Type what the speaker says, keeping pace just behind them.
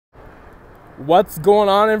What's going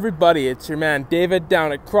on, everybody? It's your man David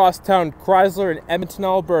down at Crosstown Chrysler in Edmonton,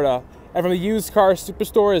 Alberta. And from the used car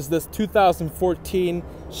superstore is this 2014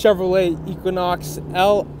 Chevrolet Equinox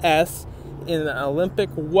LS in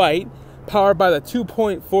Olympic white, powered by the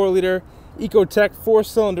 2.4 liter EcoTec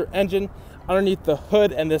 4-cylinder engine underneath the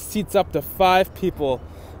hood, and this seats up to 5 people.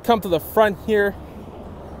 Come to the front here,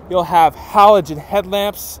 you'll have halogen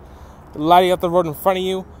headlamps lighting up the road in front of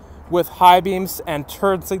you with high beams and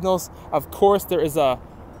turn signals. Of course, there is a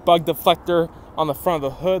bug deflector on the front of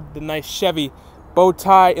the hood, the nice Chevy bow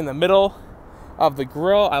tie in the middle of the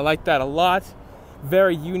grille. I like that a lot.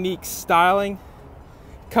 Very unique styling.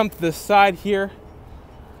 Come to the side here.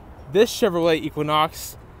 This Chevrolet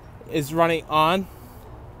Equinox is running on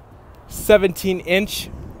 17-inch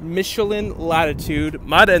Michelin Latitude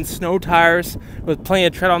mud and snow tires with plenty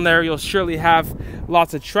of tread on there. You'll surely have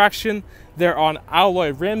lots of traction. They're on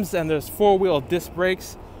alloy rims, and there's 4-wheel disc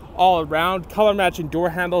brakes all around. Color matching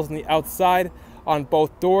door handles on the outside on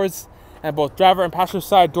both doors, and both driver and passenger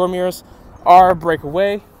side door mirrors are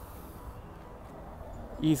breakaway.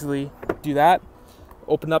 Easily do that.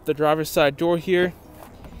 Open up the driver's side door here.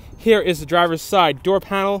 Here is the driver's side door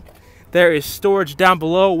panel. There is storage down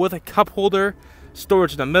below with a cup holder,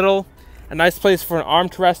 storage in the middle, a nice place for an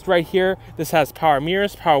armrest right here. This has power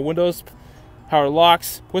mirrors, power windows, power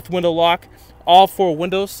locks with window lock. All 4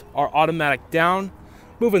 windows are automatic down.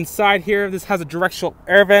 Move inside here. This has a directional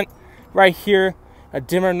air vent right here, a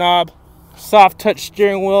dimmer knob, soft touch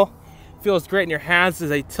steering wheel. Feels great in your hands.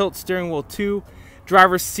 There's a tilt steering wheel too.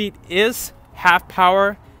 Driver's seat is half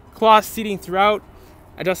power, cloth seating throughout,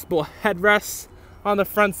 adjustable headrests on the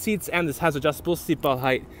front seats, and this has adjustable seatbelt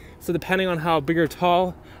height. So depending on how big or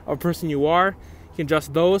tall of a person you are, you can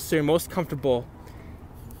adjust those so you're most comfortable.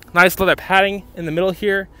 Nice leather padding in the middle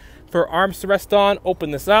here for arms to rest on.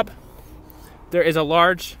 Open this up. There is a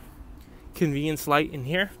large convenience light in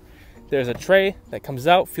here. There's a tray that comes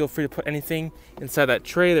out. Feel free to put anything inside that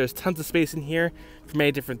tray. There's tons of space in here for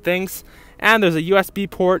many different things. And there's a USB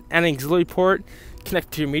port and an auxiliary port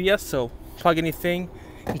connected to your media. So plug anything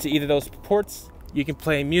into either of those ports. You can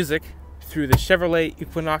play music through the Chevrolet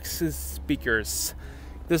Equinox's speakers.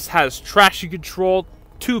 This has traction control,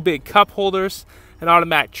 2 big cup holders, an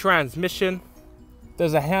automatic transmission.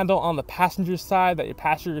 There's a handle on the passenger side that your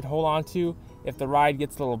passenger can hold on to if the ride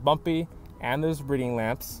gets a little bumpy, and there's reading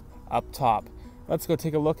lamps up top. Let's go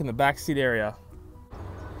take a look in the back seat area.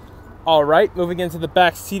 All right, moving into the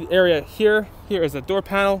back seat area here. Here is a door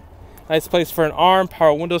panel, nice place for an arm,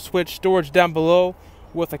 power window switch, storage down below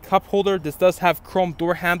with a cup holder. This does have chrome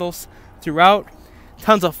door handles throughout.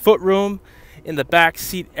 Tons of foot room in the back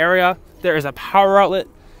seat area. There is a power outlet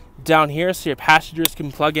down here so your passengers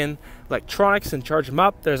can plug in electronics and charge them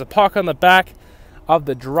up. There's a pocket on the back of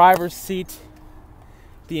the driver's seat.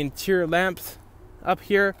 The interior lamps up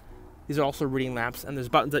here, these are also reading lamps, and there's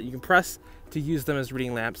buttons that you can press to use them as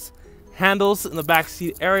reading lamps. Handles in the back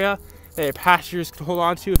seat area that your passengers can hold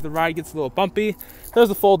on to if the ride gets a little bumpy.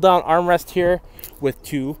 There's a fold down armrest here with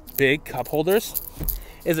 2 big cup holders.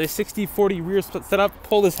 Is a 60-40 rear split setup.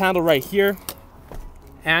 Pull this handle right here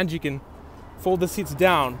and you can fold the seats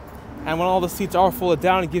down, and when all the seats are folded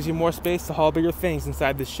down, it gives you more space to haul bigger things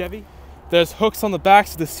inside this Chevy. There's hooks on the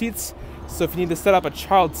backs of the seats, so if you need to set up a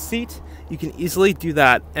child's seat, you can easily do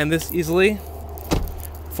that, and this easily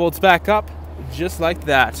folds back up just like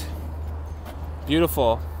that.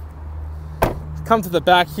 Beautiful. Come to the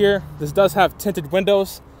back here. This does have tinted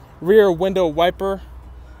windows, rear window wiper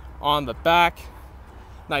on the back,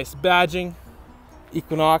 nice badging,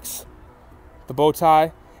 Equinox, the bow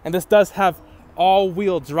tie, and this does have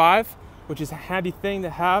all-wheel drive, which is a handy thing to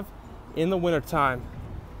have in the wintertime.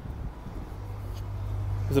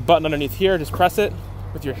 There's a button underneath here. Just press it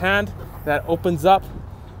with your hand. That opens up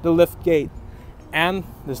the lift gate, and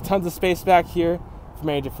there's tons of space back here for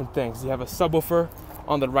many different things. You have a subwoofer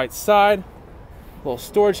on the right side, a little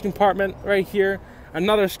storage compartment right here,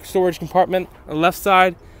 another storage compartment on the left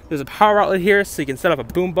side. There's a power outlet here so you can set up a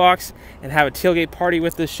boombox and have a tailgate party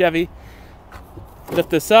with this Chevy. Lift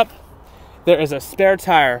this up. There is a spare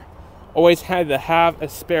tire. Always handy to have a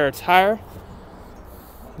spare tire.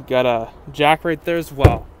 Got a jack right there as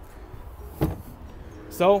well.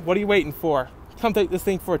 So what are you waiting for? Come take this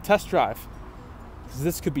thing for a test drive, because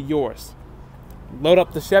this could be yours. Load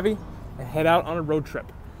up the Chevy and head out on a road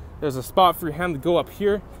trip. There's a spot for your hand to go up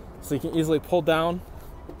here so you can easily pull down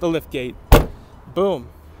the lift gate. Boom.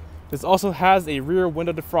 This also has a rear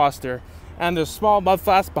window defroster, and there's small mud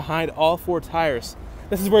flaps behind all 4 tires.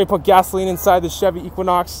 This is where you put gasoline inside the Chevy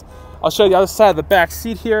Equinox. I'll show you the other side of the back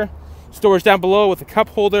seat here. Storage down below with a cup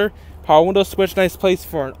holder, power window switch, nice place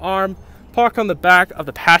for an arm, Park on the back of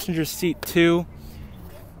the passenger seat too.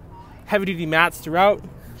 Heavy duty mats throughout.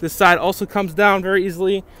 This side also comes down very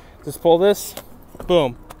easily. Just pull this,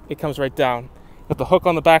 boom, it comes right down. Got the hook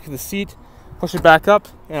on the back of the seat, push it back up,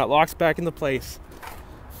 and it locks back into place.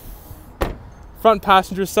 Front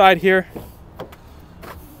passenger side here.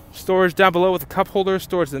 Storage down below with a cup holder,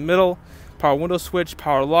 storage in the middle, power window switch,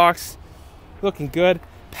 power locks. Looking good.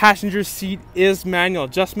 Passenger seat is manual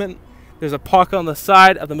adjustment. There's a pocket on the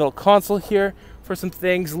side of the middle console here for some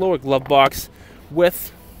things. Lower glove box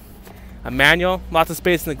with a manual. Lots of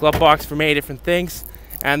space in the glove box for many different things.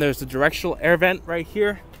 And there's the directional air vent right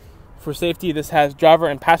here. For safety, this has driver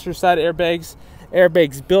and passenger side airbags.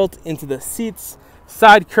 Airbags built into the seats,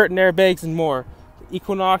 side curtain airbags, and more. The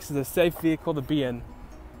Equinox is a safe vehicle to be in.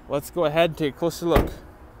 Let's go ahead and take a closer look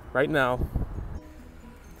right now.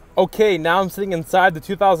 Okay, now I'm sitting inside the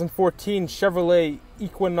 2014 Chevrolet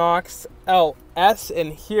Equinox LS,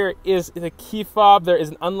 and here is the key fob. There is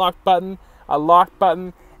an unlock button, a lock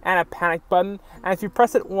button, and a panic button. And if you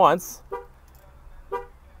press it once,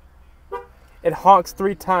 it honks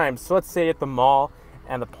 3 times. So let's say you're at the mall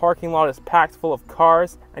and the parking lot is packed full of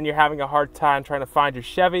cars and you're having a hard time trying to find your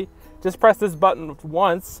Chevy. Just press this button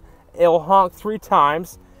once, it'll honk 3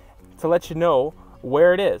 times to let you know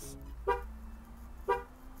where it is.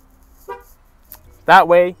 That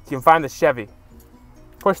way you can find the Chevy.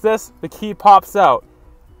 Push this, the key pops out.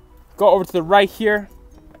 Go over to the right here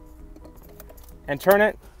and turn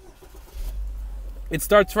it. It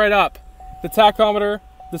starts right up. The tachometer,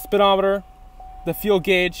 the speedometer, the fuel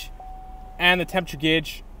gauge, and the temperature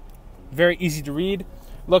gauge. Very easy to read.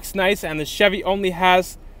 Looks nice, and the Chevy only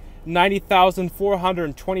has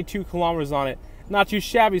 90,422 kilometers on it. Not too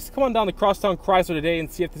shabby. So come on down to Crosstown Chrysler today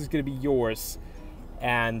and see if this is going to be yours.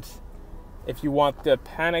 And if you want the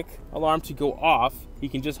panic alarm to go off, you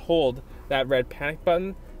can just hold that red panic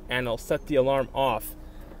button and it'll set the alarm off.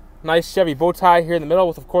 Nice Chevy bow tie here in the middle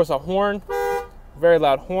with, of course, a horn. Very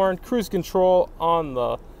loud horn. Cruise control on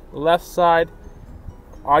the left side.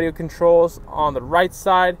 Audio controls on the right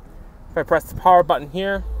side. If I press the power button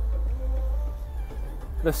here,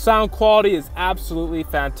 the sound quality is absolutely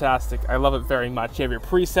fantastic. I love it very much. You have your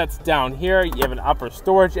presets down here. You have an upper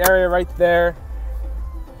storage area right there.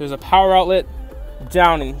 There's a power outlet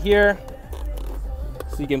down in here,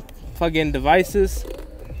 so you can plug in devices.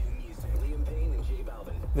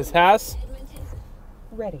 This has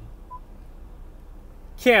ready.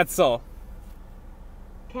 Cancel.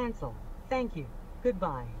 Cancel. Thank you.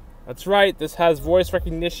 Goodbye. That's right. This has voice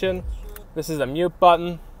recognition. This is a mute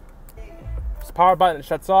button. This power button, it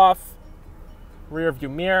shuts off. Rear view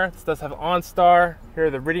mirror. This does have OnStar. Here are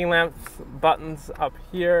the reading lamps buttons up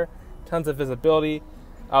here. Tons of visibility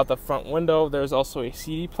out the front window. There's also a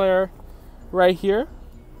CD player right here.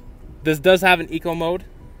 This does have an eco mode.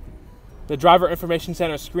 The driver information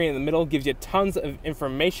center screen in the middle gives you tons of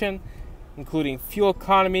information, including fuel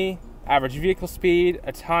economy, average vehicle speed,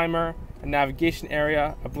 a timer, a navigation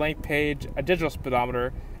area, a blank page, a digital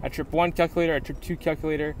speedometer, a trip 1 calculator, a trip 2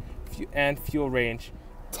 calculator, and fuel range.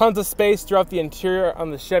 Tons of space throughout the interior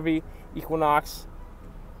on the Chevy Equinox.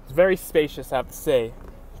 It's very spacious, I have to say.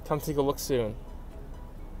 Come take a look soon.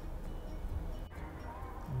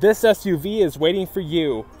 This SUV is waiting for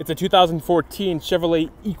you. It's a 2014 Chevrolet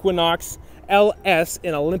Equinox LS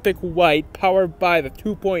in Olympic white, powered by the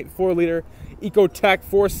 2.4L EcoTec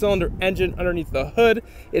 4-cylinder engine underneath the hood.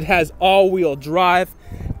 It has all-wheel drive,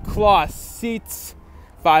 cloth seats,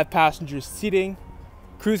 5-passenger seating,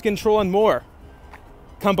 cruise control, and more.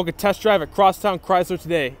 Come book a test drive at Crosstown Chrysler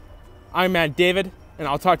today. I'm Man David, and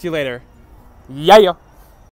I'll talk to you later. Yeah.